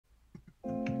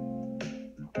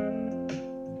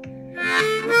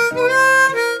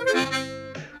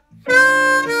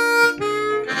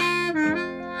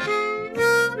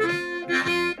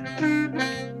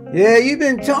Yeah, you've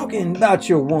been talking about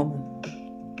your woman.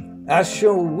 I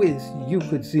sure wish you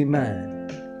could see mine.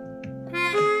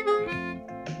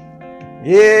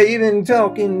 Yeah, you've been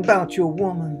talking about your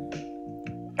woman.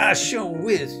 I sure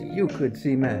wish you could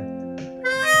see mine.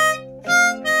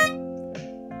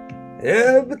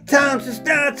 Every time she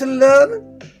starts a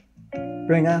loving,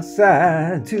 bring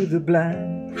outside to the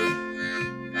blind.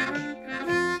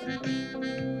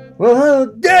 Well, her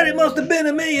daddy must have been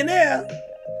a millionaire,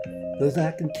 'cause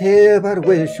I can tell by the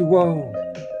way she walks.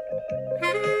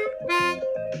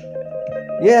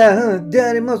 Yeah, her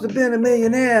daddy must have been a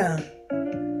millionaire,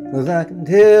 'cause I can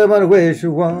tell by the way she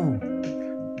walks.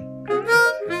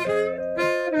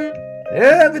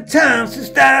 Every time she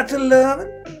starts a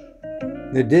loving,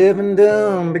 the deaf and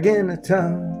dumb begin to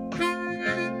talk.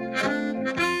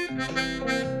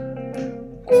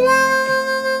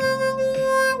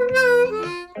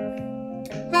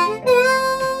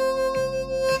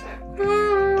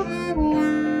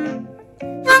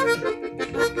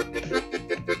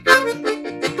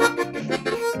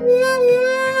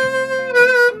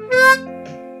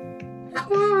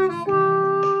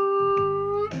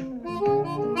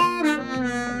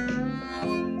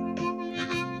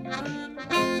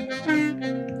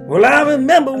 Well, I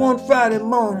remember one Friday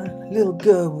morning, a little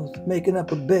girl was making up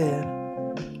her bed.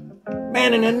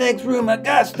 Man, in the next room, a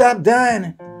guy stopped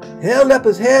dying and held up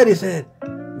his head. He said,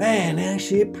 "Man, ain't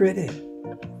she pretty?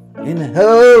 In the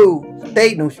whole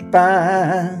state, no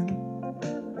spine."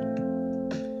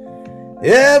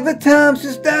 Every time she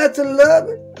starts a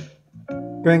loving,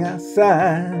 bring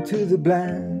outside to the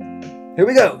blind. Here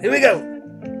we go, here we go.